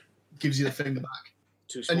 Gives you the finger back.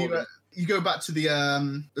 Too And small. you go back to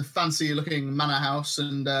the fancy-looking manor house,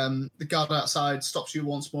 and the guard outside stops you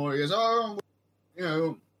once more. He goes, "Oh,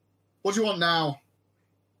 what do you want now?"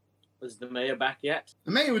 Is the mayor back yet?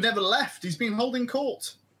 The mayor never left. He's been holding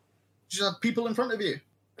court. Just had people in front of you.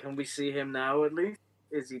 Can we see him now at least?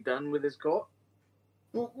 Is he done with his court?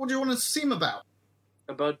 What do you want to see him about?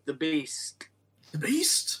 About the beast. The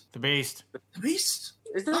beast? The beast. The beast?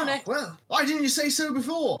 Is there an Oh, ex- well, why didn't you say so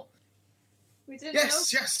before? We didn't Yes,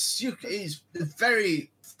 he's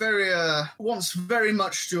very, very, wants very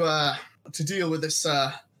much to deal with this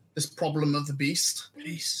problem of the beast.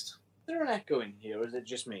 Is there an echo in here, or is it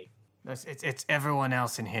just me? It's everyone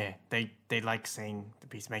else in here. They like saying the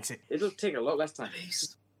beast makes it. It'll take a lot less time.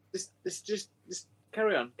 Beast. Just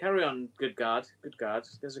carry on. Good guard.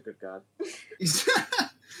 There's a good guard.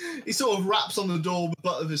 He sort of raps on the door with the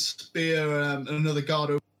butt of his spear, and another guard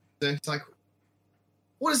over there. It's like,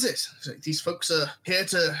 what is this? It's like, these folks are here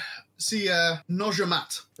to see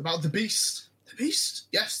Nojamat about the beast. The beast?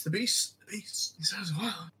 Yes, the beast. The beast. He says,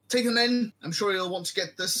 well, take him in. I'm sure he'll want to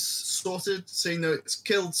get this sorted, seeing that it's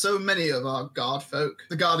killed so many of our guard folk.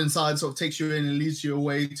 The guard inside sort of takes you in and leads you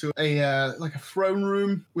away to a throne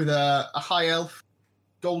room with a high elf,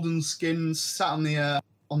 golden skin, sat on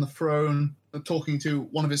the throne, talking to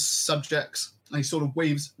one of his subjects. And he sort of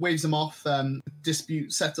waves them off.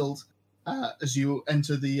 Dispute settled as you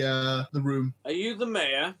enter the room. Are you the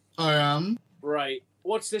mayor? I am. Right.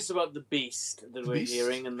 What's this about the beast that we're Beast?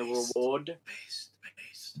 hearing and the reward? Beast.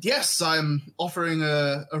 Yes, I'm offering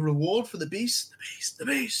a reward for the beast. The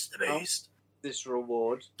beast. This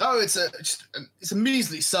reward. Oh, it's a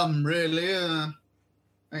measly sum, really.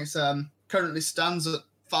 It's currently stands at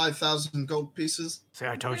 5,000 gold pieces. See,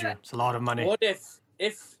 I told you, it's a lot of money. What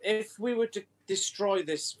if we were to destroy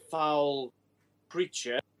this foul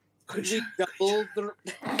creature? Could we double the?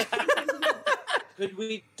 Could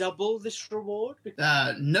we double this reward?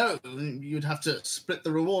 No, you'd have to split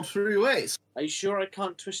the reward 3 ways. Are you sure I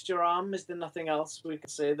can't twist your arm? Is there nothing else we could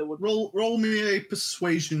say that would? Roll me a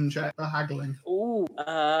persuasion check for haggling. Ooh.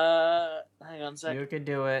 Hang on a sec. You could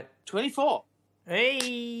do it. 24.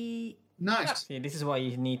 Hey. Nice. See, this is why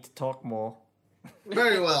you need to talk more.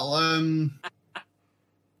 Very well.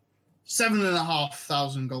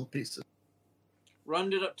 7,500 gold pieces.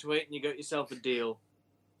 Round it up to 8, and you got yourself a deal.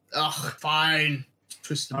 Ugh, fine.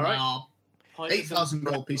 Twisting All my right. arm. Point us 8,000 in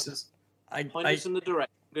the gold pieces. Point us in the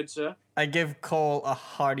direction, good sir. I give Cole a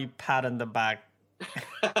hearty pat on the back.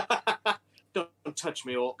 Don't touch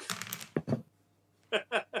me, orc.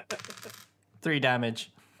 3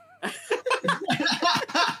 damage.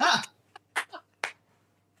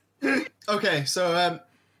 Okay, so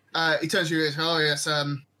he turns to you and goes, "Oh yes,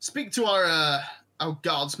 speak to our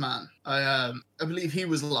guardsman. I believe he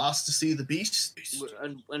was last to see the beast.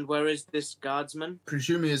 And where is this guardsman?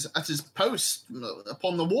 Presume he is at his post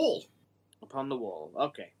upon the wall." Upon the wall.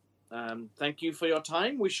 Okay. Thank you for your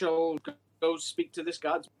time. We shall go speak to this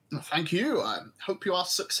guardsman. Thank you. I hope you are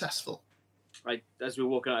successful. As we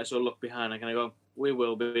walk out, I sort of look behind. I kind of go, "We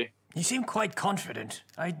will be." You seem quite confident.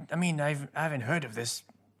 I mean, I haven't heard of this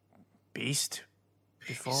beast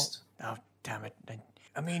before. Beast. Oh, damn it.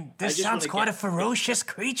 I mean, I this just sounds wanna quite get- a ferocious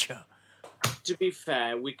creature. To be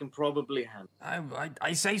fair, we can probably handle.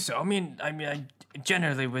 I say so. I mean, I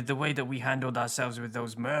generally with the way that we handled ourselves with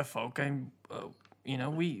those merfolk,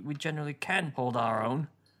 we generally can hold our own.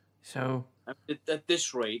 So At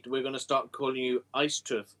this rate, we're going to start calling you Ice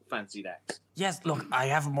Tooth Fancy Dax. yes, look, I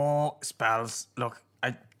have more spells. Look,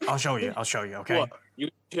 I'll show you. Okay. What? You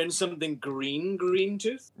turn something green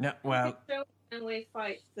tooth? No, well, And we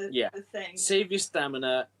fight the thing. Save your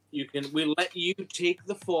stamina. We'll let you take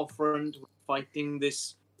the forefront fighting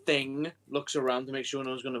this thing. Looks around to make sure no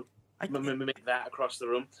one's going to make that across the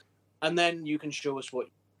room. and then you can show us what.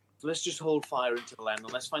 Let's just hold fire until then,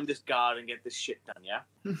 and let's find this guard and get this shit done. Yeah.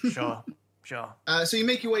 Sure. Sure. So you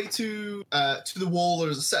make your way to the wall.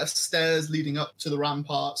 There's a set of stairs leading up to the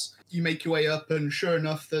ramparts. You make your way up, and sure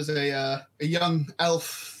enough, there's a young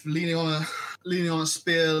elf leaning on a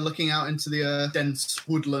spear, looking out into the dense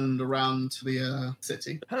woodland around the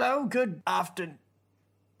city. Hello. Good afternoon.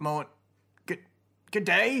 Good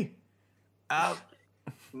day.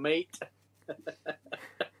 Mate.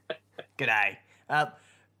 Good day.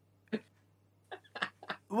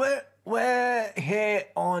 We're here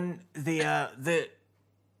on the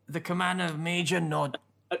command of Major Nod.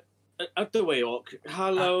 Out the way, Orc.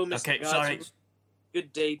 Hello, Mr. Okay, Guard. sorry.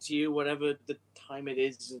 Good day to you, whatever the time it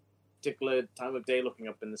is, particular time of day looking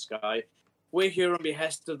up in the sky. We're here on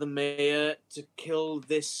behest of the mayor to kill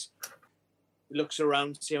this. Looks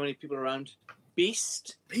around, see how many people are around.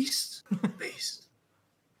 Beast? Beast?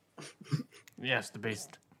 Yes, the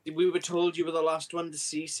beast. We were told you were the last one to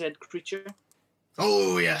see said creature.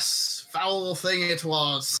 Oh, yes. Foul thing it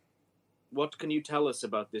was. What can you tell us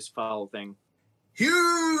about this foul thing?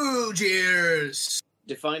 Huge ears.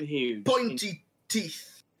 Define huge. Pointy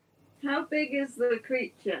teeth. How big is the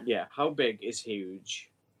creature? Yeah, how big is huge?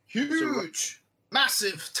 Huge.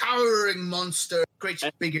 Massive, towering monster. Great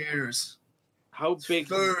big ears. How big,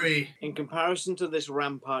 Furry. in comparison to this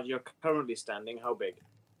rampart you're currently standing, how big?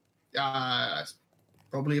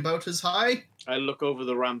 Probably about as high. I look over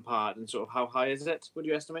the rampart and sort of, how high is it, would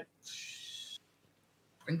you estimate?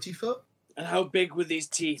 20 foot. And how big were these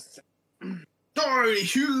teeth? Sorry,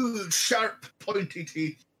 huge, sharp, pointy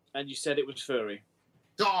teeth. And you said it was furry.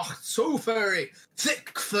 Oh, so furry.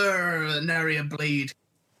 Thick fur, nary a blade.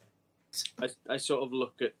 I sort of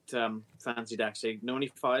look at Fancy Dax, say, know any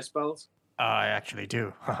fire spells? I actually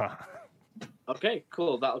do. Okay,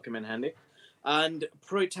 cool, that'll come in handy. And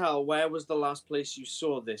pray tell, where was the last place you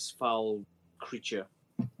saw this foul creature?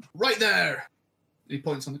 Right there. He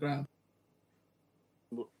points on the ground.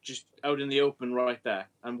 Just out in the open right there.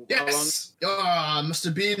 And how long Yes. Must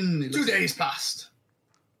have been 2 days past.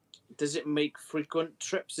 does it make frequent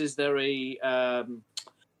trips? Is there a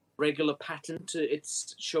regular pattern to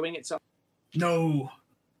its showing itself? No.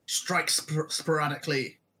 Strikes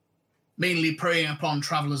sporadically. Mainly preying upon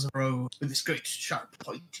travellers of the road with its great sharp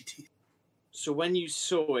pointy teeth. So when you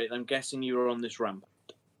saw it, I'm guessing you were on this ramp.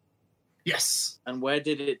 Yes. And where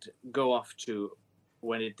did it go off to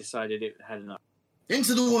when it decided it had enough?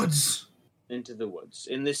 Into the woods. Into the woods.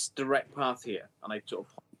 In this direct path here. And I sort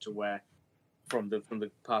of point to where from the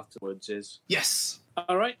path to the woods is. Yes.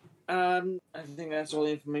 Alright. I think that's all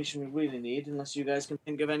the information we really need, unless you guys can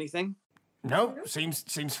think of anything. No, seems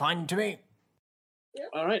fine to me.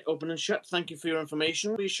 Alright, open and shut. Thank you for your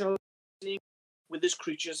information. We shall see with this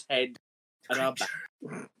creature's head at our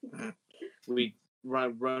back. We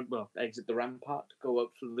exit the rampart, go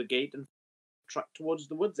up through the gate, and track towards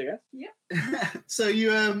the woods, I guess. So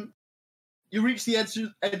you reach the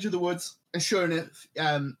edge of the woods, and sure enough,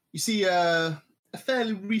 you see a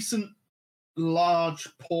fairly recent large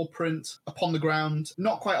paw print upon the ground,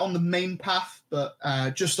 not quite on the main path, but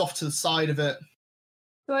just off to the side of it.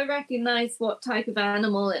 Do I recognise what type of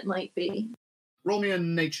animal it might be? Roll me a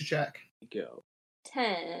nature check. Go.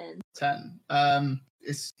 10. 10.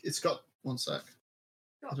 It's got one sec.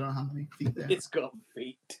 I don't know how many feet there. It's got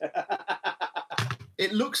feet.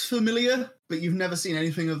 It looks familiar, but you've never seen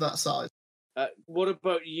anything of that size. What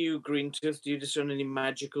about you, Greentooth? Do you discern any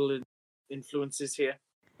magical influences here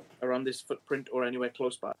around this footprint or anywhere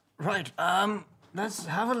close by? Right. Let's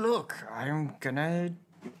have a look. I'm gonna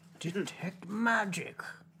detect magic.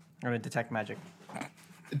 I'm gonna detect magic.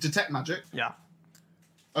 Detect magic. Yeah.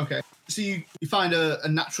 Okay. So you find a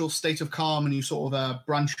natural state of calm, and you sort of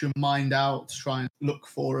branch your mind out to try and look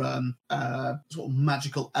for sort of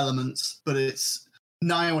magical elements, but it's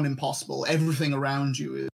nigh on impossible. Everything around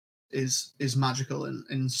you is magical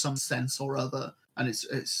in some sense or other, and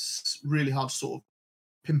it's really hard to sort of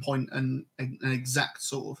pinpoint an exact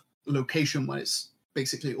sort of location when it's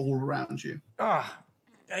basically all around you.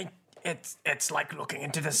 It's like looking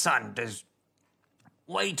into the sun. There's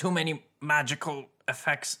way too many magical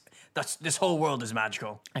effects. This whole world is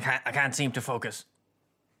magical. I can't seem to focus.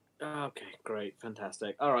 Okay, great,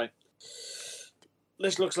 fantastic. All right.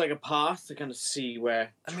 This looks like a path to kind of see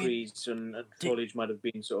where trees and foliage might have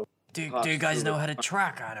been sort of. Do you guys know how to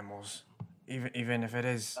track animals, even if it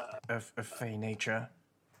is of fey nature?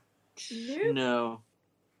 Nope. No.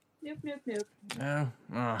 Nope. No.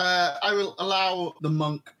 Oh. I will allow the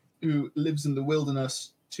monk who lives in the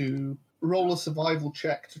wilderness to roll a survival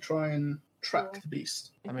check to try and track the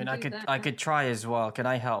beast. I mean, can I do could that. I could try as well. Can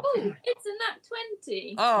I help? Oh, it's a nat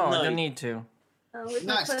 20. Oh, No. no need to. With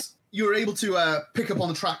my quest. Nice. You were able to pick up on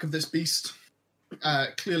the track of this beast.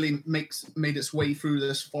 Clearly made its way through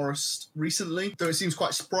this forest recently. Though it seems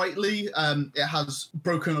quite sprightly, it has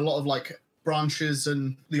broken a lot of like branches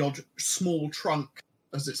and the odd small trunk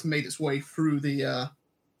as it's made its way through the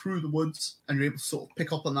woods, and you're able to sort of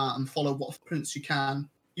pick up on that and follow what footprints you can.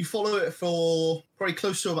 You follow it for probably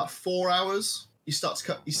close to about 4 hours. You start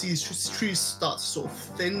to you see these trees start to sort of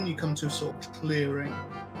thin. You come to a sort of clearing.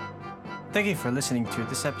 Thank you for listening to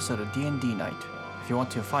this episode of D&D Night. If you want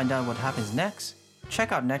to find out what happens next,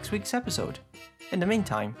 check out next week's episode. In the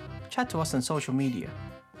meantime, chat to us on social media.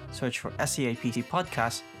 Search for SCAPC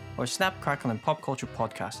Podcast or Snap, Crackle, and Pop Culture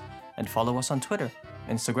Podcast, and follow us on Twitter,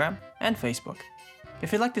 Instagram, and Facebook.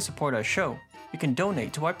 If you'd like to support our show, you can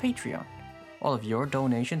donate to our Patreon. All of your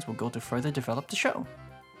donations will go to further develop the show.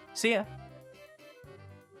 See ya!